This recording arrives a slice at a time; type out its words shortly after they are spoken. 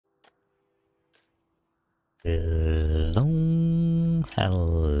Hello,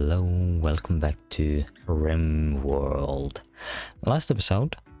 welcome back to Rimworld. Last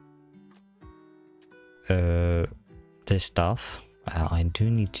episode, this stuff, I do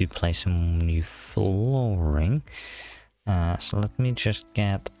need to place some new flooring. So let me just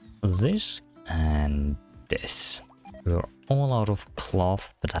get this and this. We're all out of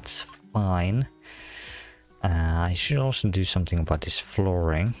cloth, but that's fine. I should also do something about this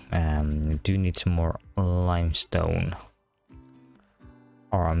flooring. We do need some more limestone.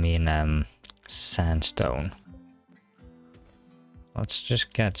 Or I mean sandstone. Let's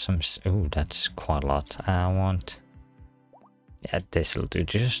just get some... Oh, that's quite a lot. I want... Yeah, this'll do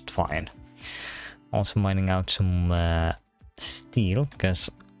just fine. Also mining out some steel, because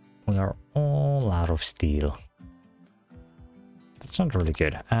we are all out of steel. That's not really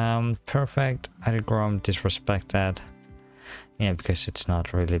good. Perfect. Idegrom disrespected. Yeah, because it's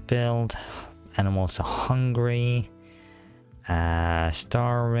not really built. Animals are hungry.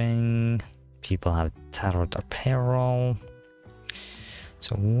 Starving. People have tattered apparel.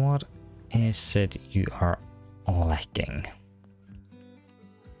 So what is it you are lacking?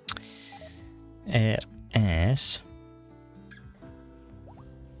 It is...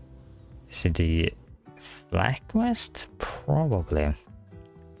 Is it the Black West? Probably.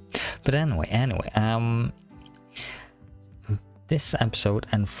 But anyway, this episode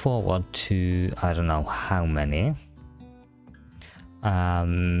and forward to I don't know how many,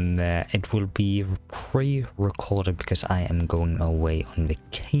 it will be pre-recorded because I am going away on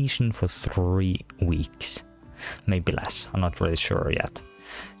vacation for 3 weeks, maybe less. I'm not really sure yet.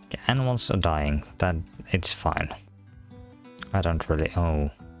 Okay, animals are dying. That it's fine. I don't really.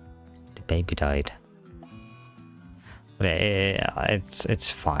 Oh, the baby died. But it's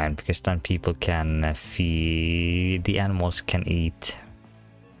fine because then people can feed, the animals can eat,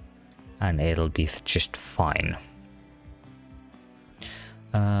 and it'll be just fine.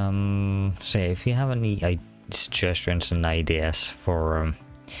 So yeah, if you have any suggestions and ideas for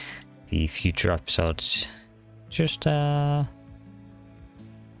the future episodes, just let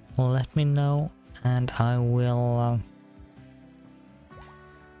me know, and I will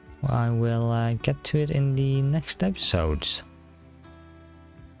get to it in the next episodes.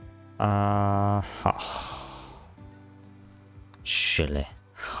 Chilly.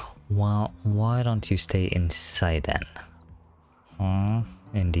 Well, why don't you stay inside then?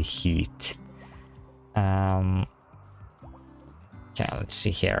 In the heat. Okay, let's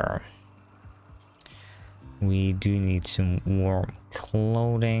see here. We do need some warm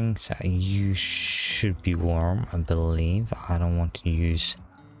clothing, so you should be warm, I believe. I don't want to use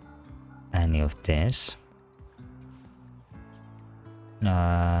any of this.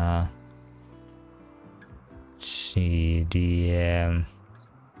 Let's see, the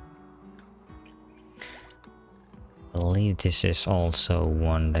I believe this is also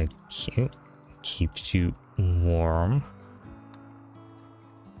one that keeps you warm,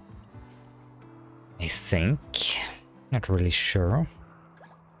 I think. Not really sure.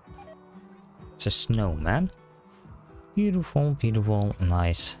 It's a snowman. Beautiful, beautiful,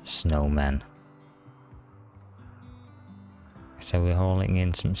 nice snowman. So we're hauling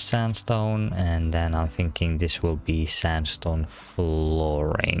in some sandstone, and then I'm thinking this will be sandstone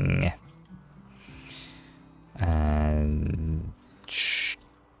flooring.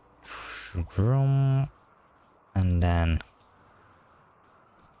 And then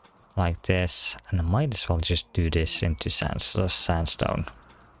like this, and I might as well just do this into sandstone.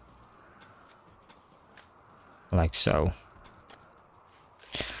 Like so.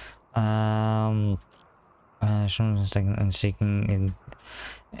 And seeking in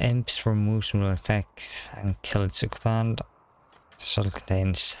imps removes will attack and kill its occupant. The shuttle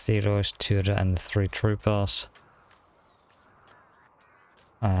contains Theros, Tutor, and 3 troopers.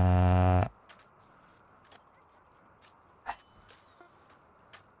 I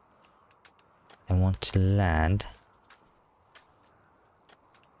want to land.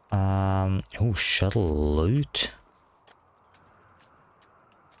 Oh, shuttle loot.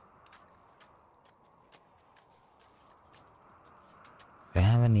 Do I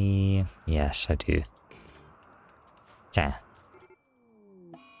have any? Yes, I do. Okay.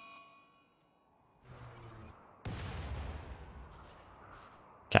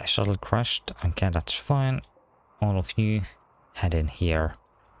 Okay, shuttle crashed. Okay, that's fine. All of you head in here.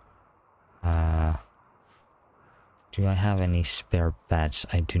 Do I have any spare beds?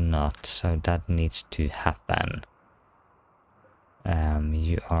 I do not, so that needs to happen.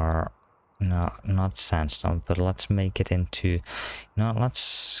 You are not sandstone, but let's make it into,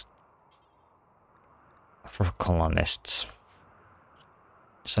 let's for colonists.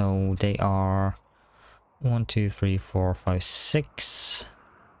 So they are 1, 2, 3, 4, 5, 6.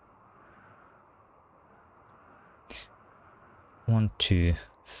 1, 2,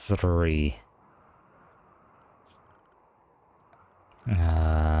 3.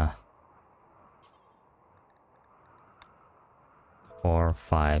 4,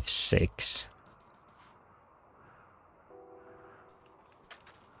 5, 6.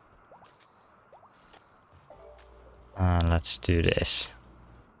 And let's do this.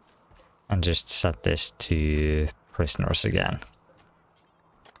 And just set this to prisoners again.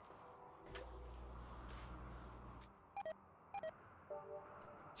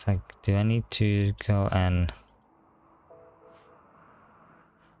 It's like, do I need to go and...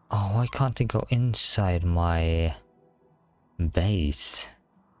 Oh, why can't they go inside my base?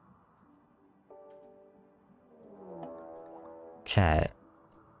 Okay.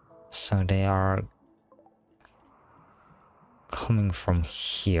 So they are coming from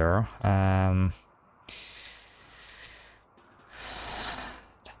here. Damn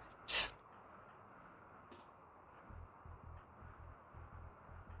it.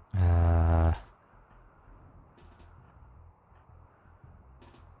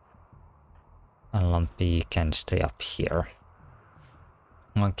 And Lumpy, you can stay up here.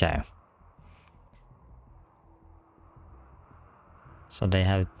 Okay. So they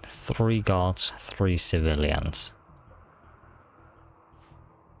have 3 guards, 3 civilians.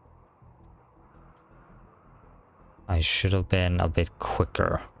 I should have been a bit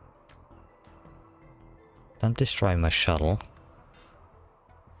quicker. Don't destroy my shuttle.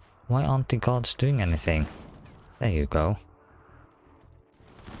 Why aren't the guards doing anything? There you go.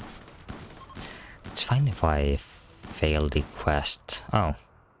 It's fine if I fail the quest. Oh.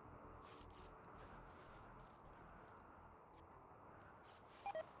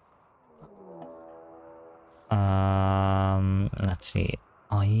 Let's see.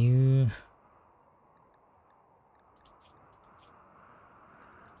 Are you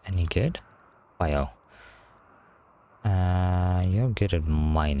any good? Bio. You're good at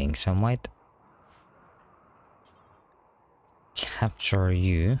mining, so I might capture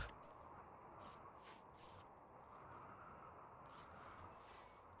you.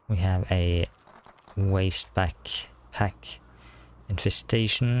 We have a waste backpack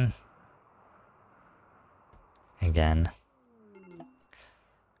infestation. Again.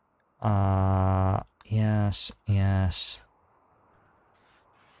 Yes, yes.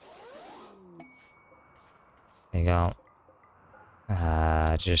 There you go.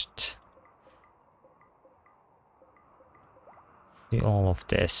 Just do all of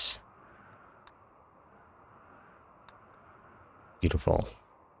this. Beautiful.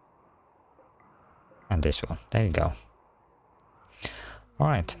 And this one. There you go.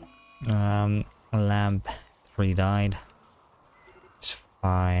 Alright. Lamp 3 died. It's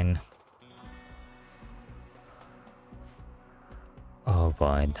fine. Oh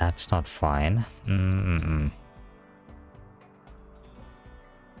boy, that's not fine.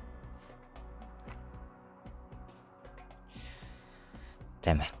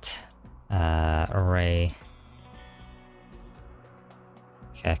 Damn it. Ray.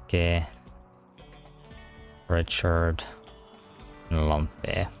 Keke. Richard.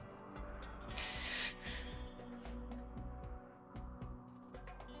 Lumpy.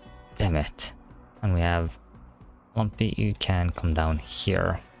 Damn it. And we have Lumpy, you can come down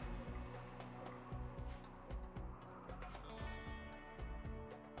here.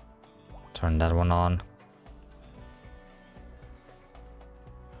 Turn that one on.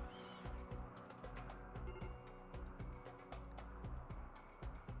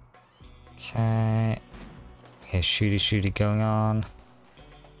 Okay. Okay, shooty going on.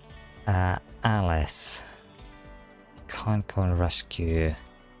 Alice. Can't go and rescue.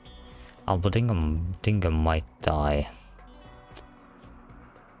 Albodingo might die.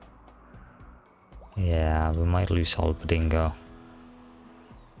 Yeah, we might lose Albodingo.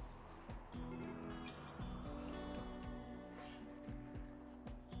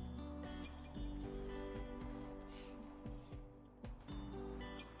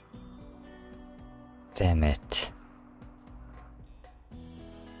 Damn it.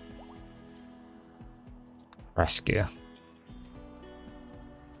 Rescue.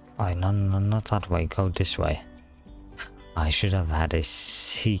 Oh, no, not that way. Go this way. I should have had a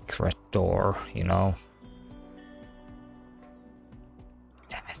secret door, you know.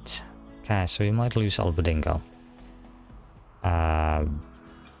 Damn it. Okay, so we might lose Albodingo.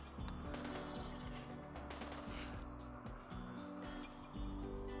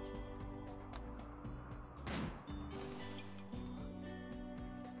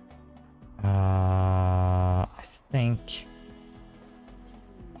 I think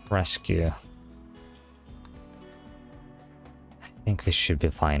rescue. think we should be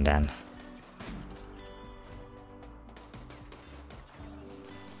fine then.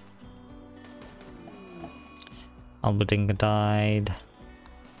 Albedinga died.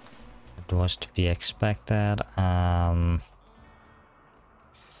 It was to be expected.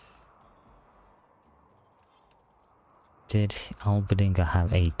 Did Albedinga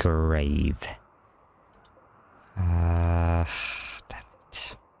have a grave? Damn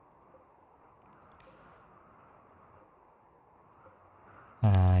it.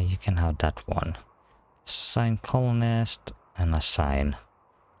 You can have that one. Sign colonist and assign.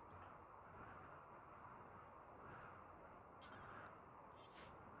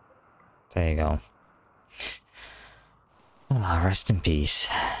 There you go. Ah, rest in peace.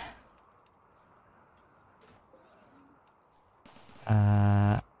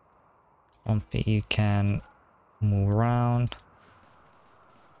 You can move around.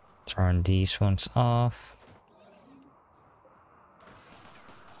 Turn these ones off.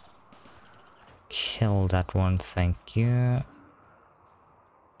 Kill that one, thank you.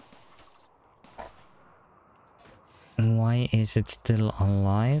 Why is it still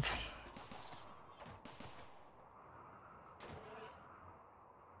alive?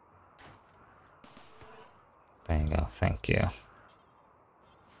 There you go, thank you.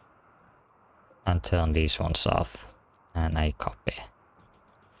 And turn these ones off. And I copy.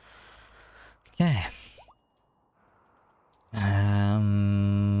 Okay.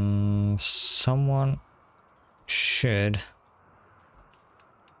 Someone should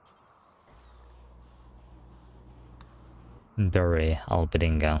bury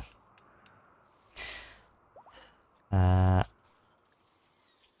Albedinga. Okay,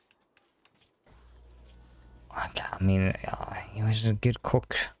 I mean, he was a good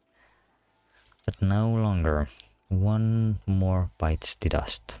cook, but no longer. One more bites the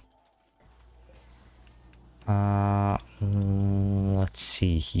dust. Let's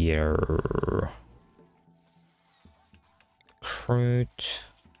see here. Fruit.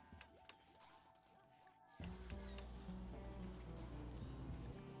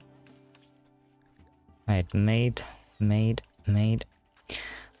 Right, made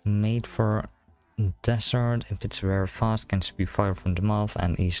for desert. If it's very fast, can spew fire from the mouth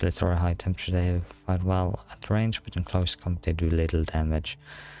and easily throw a high temperature. They fight well at range, but in close combat they do little damage.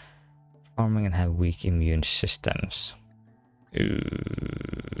 Farming and have weak immune systems.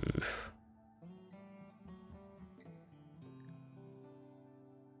 Oof.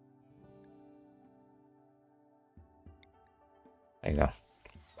 There you go.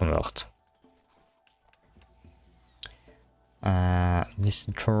 Convert.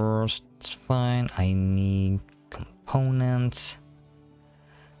 Visitors, it's fine. I need components.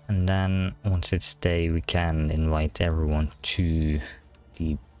 And then once it's day, we can invite everyone to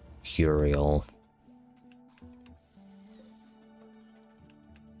the burial.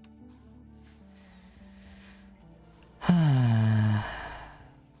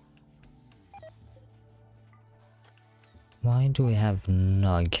 Why do we have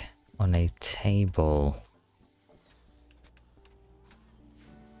Nug on a table?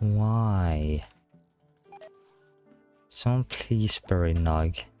 Why? Someone please bury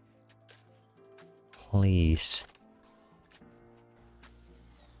Nug. Please.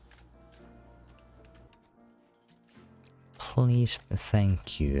 Please,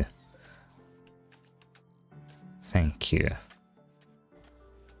 thank you. Thank you.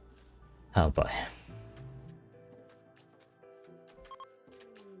 Oh boy.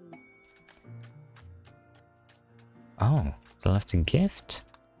 Oh, they left a gift?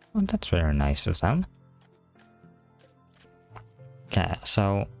 Oh, that's very nice of them. Okay,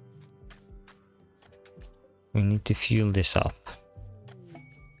 so we need to fuel this up.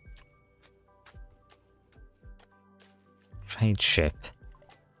 Trade ship.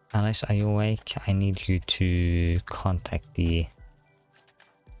 Alice, are you awake? I need you to contact the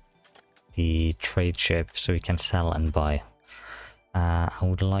trade ship so we can sell and buy. I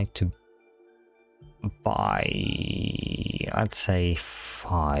would like to buy, let's say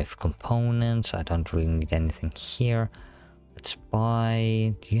 5 components. I don't really need anything here. Let's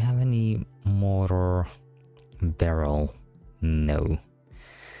buy. Do you have any mortar barrel? No.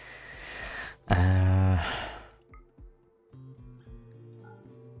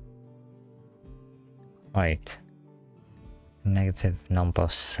 Right. Negative number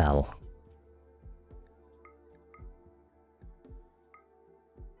sell.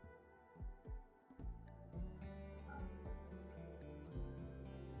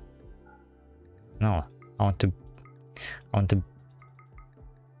 No, I want to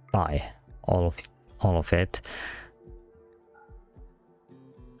buy all of it.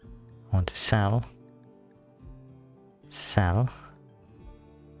 I want to sell.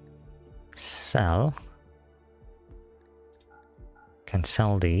 sell. Can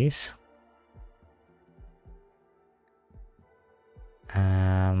sell these.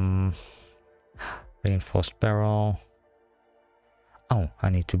 Reinforced barrel. Oh, I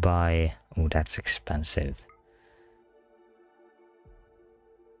need to buy... Oh, that's expensive.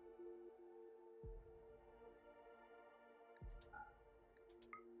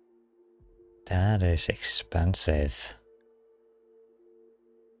 That is expensive.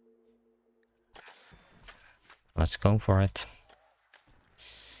 Let's go for it.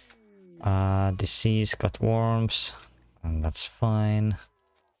 Disease got worms, and that's fine.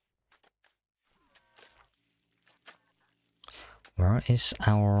 Where is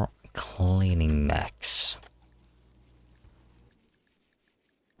our cleaning max?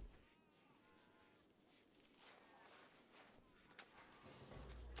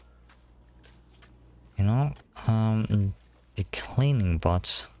 You know, the cleaning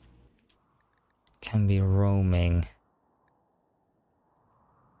bots can be roaming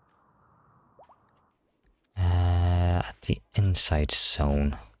at the inside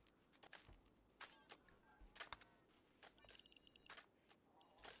zone.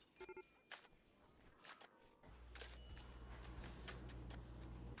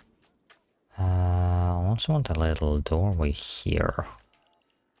 I also want a little doorway here.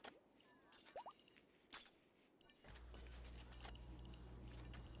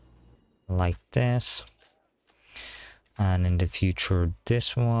 Like this. And in the future,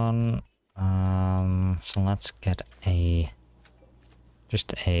 this one. So let's get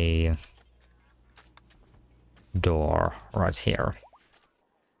just a door right here.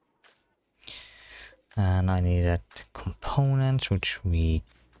 And I needed components, which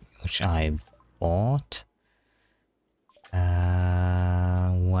I bought.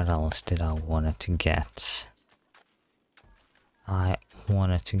 What else did I wanted to get? I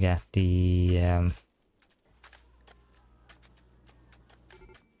wanted to get the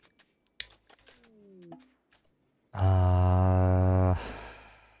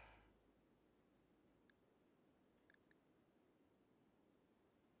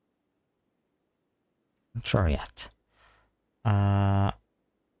not sure yet.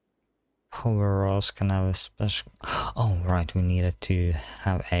 Power rolls can have a special... Oh, right, we needed to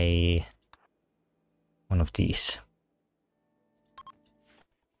have one of these.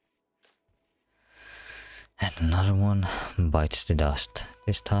 And another one bites the dust.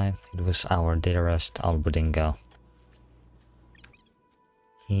 This time it was our dearest Albudingo.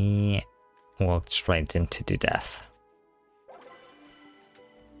 He walked straight into the death.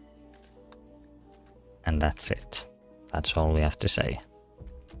 And that's it. That's all we have to say.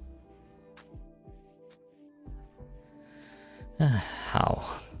 How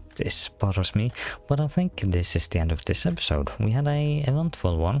this bothers me, but I think this is the end of this episode. We had a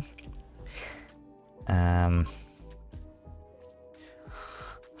eventful one.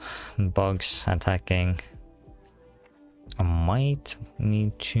 Bugs attacking. I might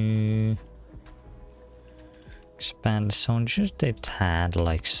need to expand the zone just a tad,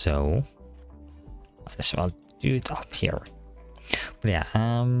 like so. Might as well do it up here. But yeah,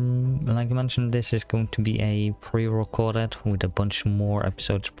 like I mentioned, this is going to be a pre-recorded with a bunch more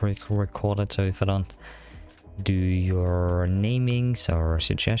episodes pre-recorded, so if I don't do your namings or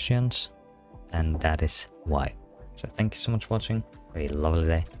suggestions, then that is why. So thank you so much for watching, have a lovely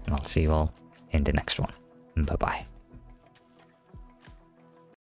day, and I'll see you all in the next one. Bye bye.